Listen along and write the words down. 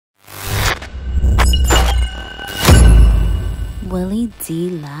Willie D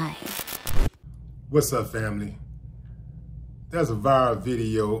Live. What's up, family? There's a viral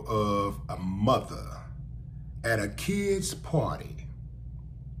video of a mother at a kid's party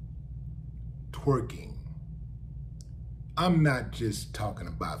twerking. I'm not just talking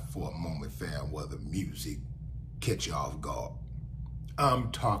about for a moment, fam, where the music catch you off guard.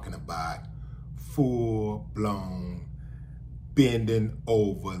 I'm talking about full-blown bending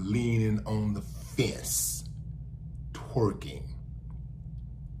over, leaning on the fence, twerking.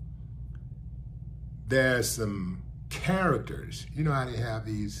 There's some characters. You know how they have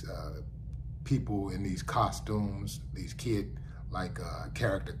these people in these costumes, these kid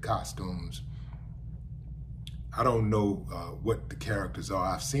character costumes. I don't know what the characters are.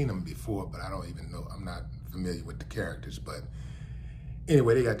 I've seen them before, but I don't even know. I'm not familiar with the characters. But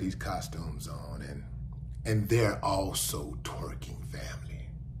anyway, they got these costumes on, and they're also twerking, family.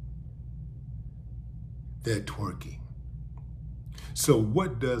 They're twerking. So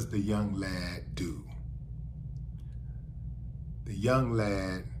what does the young lad do? The young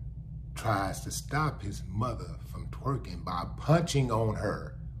lad tries to stop his mother from twerking by punching on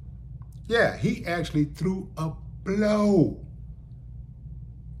her. Yeah, he actually threw a blow.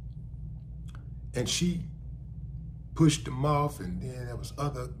 And she pushed him off, and then there was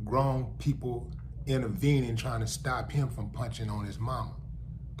other grown people intervening, trying to stop him from punching on his mama.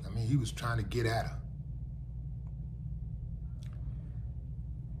 I mean, he was trying to get at her.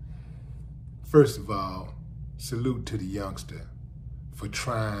 First of all, salute to the youngster for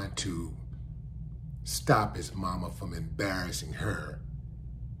trying to stop his mama from embarrassing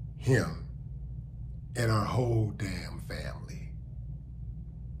him, and our whole damn family.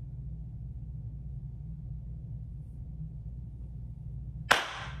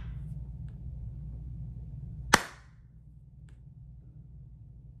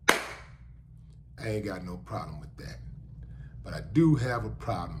 I ain't got no problem with that. But I do have a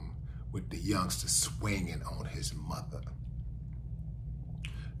problem with the youngster swinging on his mother.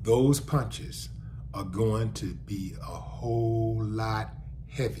 Those punches are going to be a whole lot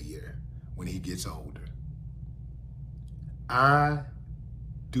heavier when he gets older. I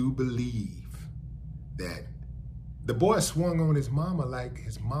do believe that the boy swung on his mama like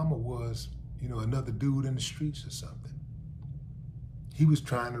his mama was, another dude in the streets or something. He was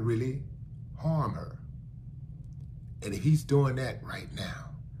trying to really harm her. And if he's doing that right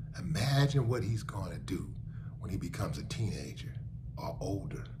now, imagine what he's going to do when he becomes a teenager or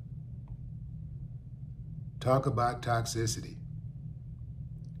older. Talk about toxicity.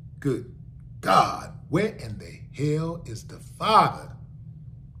 Good God, where in the hell is the father?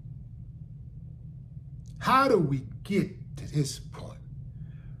 How do we get to this point?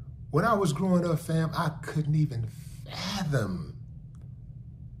 When I was growing up, fam, I couldn't even fathom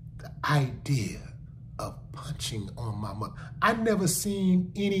the idea of punching on my mother. I never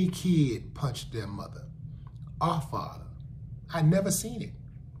seen any kid punch their mother or father. I never seen it.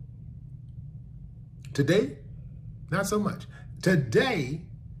 Today, not so much. Today,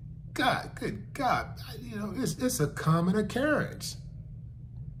 God, good God, it's a common occurrence.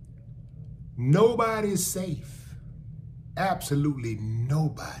 Nobody's safe. Absolutely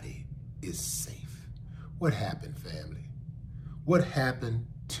nobody is safe. What happened, family? What happened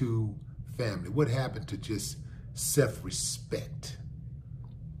to family? What happened to just self-respect?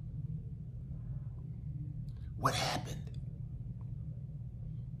 What happened?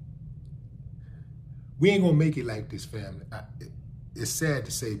 We ain't gonna make it like this, family. It's sad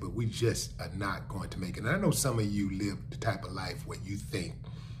to say, but we just are not going to make it. And I know some of you live the type of life where you think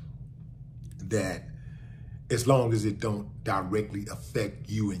that as long as it don't directly affect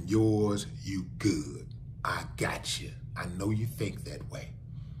you and yours, you good. I got you. I know you think that way.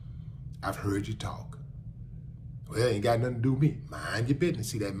 I've heard you talk. Well, it ain't got nothing to do with me. Mind your business.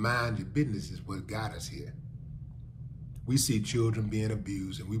 See, that mind your business is what got us here. We see children being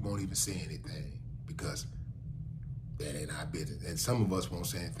abused and we won't even say anything because that ain't our business. And some of us won't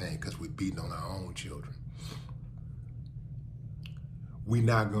say anything because we're beating on our own children. We're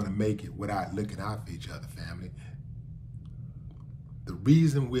not going to make it without looking out for each other, family. The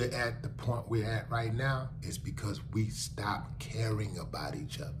reason we're at the point we're at right now is because we stopped caring about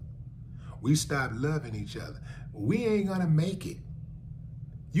each other. We stopped loving each other. We ain't going to make it.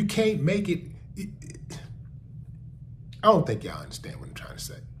 You can't make it. I don't think y'all understand what I'm trying to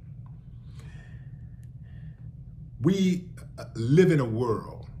say. We live in a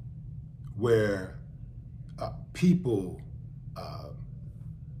world where people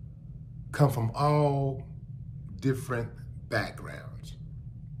come from all different backgrounds.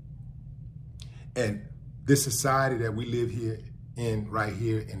 And this society that we live here in, right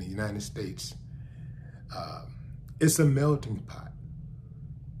here in the United States, It's a melting pot.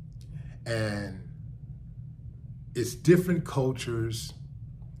 And it's different cultures,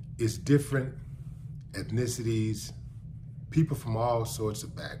 it's different ethnicities, people from all sorts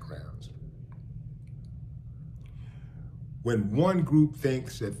of backgrounds. When one group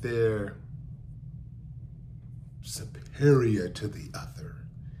thinks that they're superior to the other,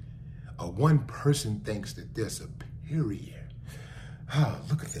 or one person thinks that they're superior, oh,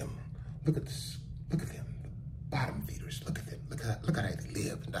 look at them, look at this, look at them, bottom feeders, look at them, look at how they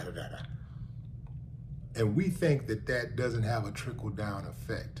live, and da da da da. And we think that that doesn't have a trickle-down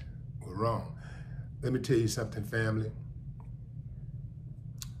effect. We're wrong. Let me tell you something, family.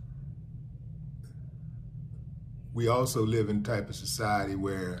 We also live in a type of society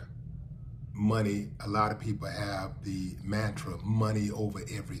where money, a lot of people have the mantra, money over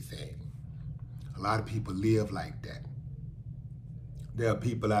everything. A lot of people live like that. There are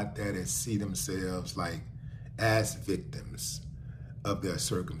people out there that see themselves like as victims of their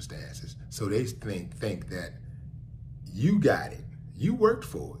circumstances. So they think that you got it. You worked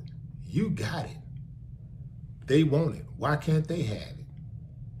for it. You got it. They want it. Why can't they have it?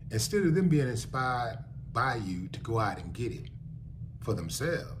 Instead of them being inspired by you to go out and get it for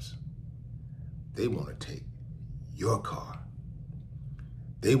themselves, they want to take your car.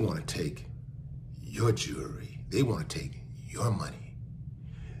 They want to take your jewelry. They want to take your money.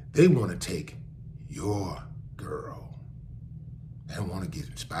 They want to take your girl. They don't want to get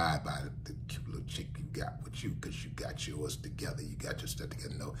inspired by the cute little chick you got with you because you got yours together. You got your stuff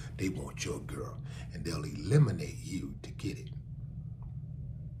together. No, they want your girl, and they'll eliminate you to get it.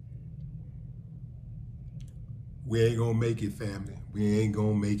 We ain't gonna make it, family. We ain't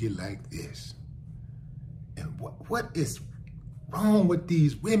gonna make it like this. And what is wrong with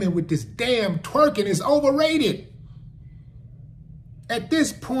these women with this damn twerking? Is overrated. At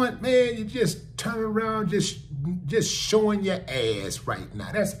this point, man, you just turn around, just showing your ass right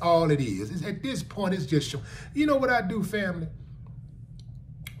now. That's all it is. At this point, it's just showing. You know what I do, family?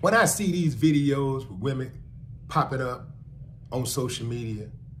 When I see these videos with women popping up on social media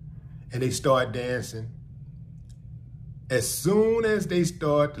and they start dancing, as soon as they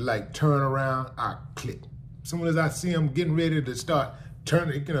start to like turn around, I click. As soon as I see them getting ready to start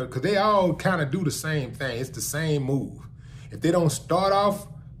turning, you know, because they all kind of do the same thing. It's the same move. If they don't start off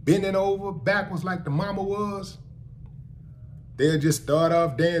bending over backwards like the mama was, they'll just start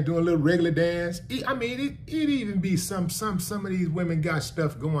off doing a little regular dance. I mean, it even be some of these women got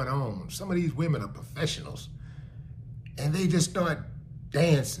stuff going on. Some of these women are professionals. And they just start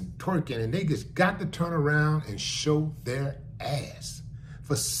dancing, twerking, and they just got to turn around and show their ass.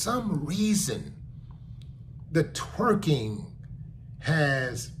 For some reason, the twerking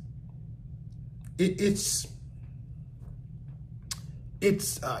has, it's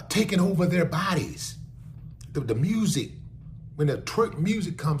taking over their bodies. The music, when the twerk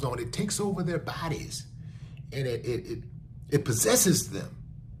music comes on, it takes over their bodies, and it possesses them.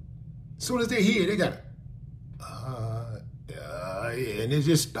 As soon as they hear it, they got and they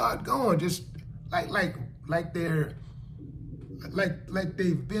just start going, just like they've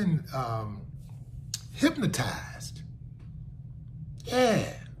been hypnotized.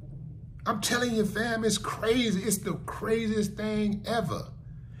 Yeah. I'm telling you, fam, it's crazy. It's the craziest thing ever.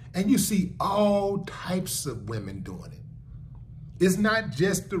 And you see all types of women doing it. It's not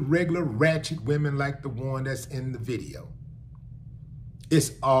just the regular ratchet women like the one that's in the video.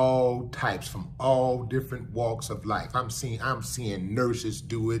 It's all types from all different walks of life. I'm seeing nurses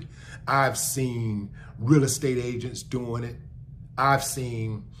do it. I've seen real estate agents doing it. I've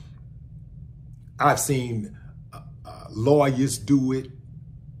seen lawyers do it.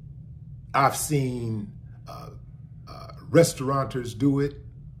 I've seen restaurateurs do it.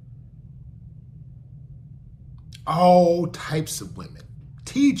 All types of women.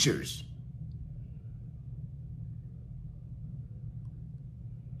 Teachers.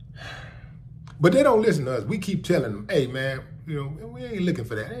 But they don't listen to us. We keep telling them, hey, man, you know, we ain't looking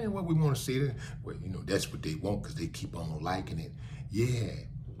for that. That ain't what we want to see. Well, you know, that's what they want because they keep on liking it. Yeah,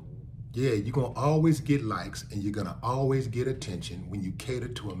 you're going to always get likes and you're going to always get attention when you cater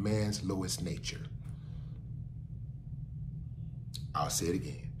to a man's lowest nature. I'll say it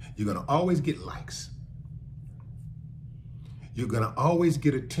again. You're going to always get likes. You're going to always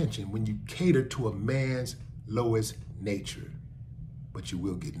get attention when you cater to a man's lowest nature, but you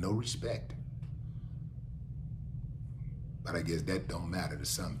will get no respect. But I guess that don't matter to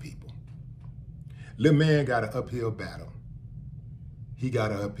some people. Little man got an uphill battle. He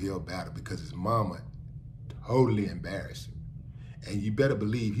got an uphill battle because his mama totally embarrassed him. And you better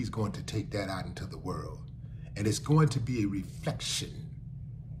believe he's going to take that out into the world. And it's going to be a reflection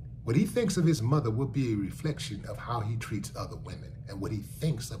What he thinks of his mother will be a reflection of how he treats other women and what he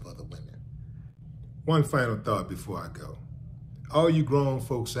thinks of other women. One final thought before I go. All you grown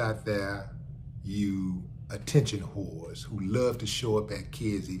folks out there, you attention whores who love to show up at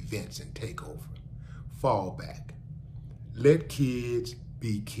kids' events and take over, fall back. Let kids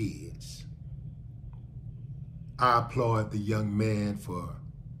be kids. I applaud the young man for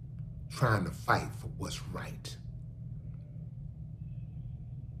trying to fight for what's right.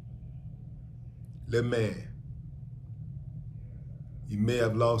 Little man, you may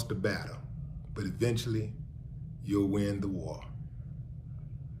have lost the battle, but eventually you'll win the war.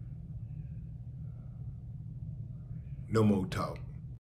 No more talk.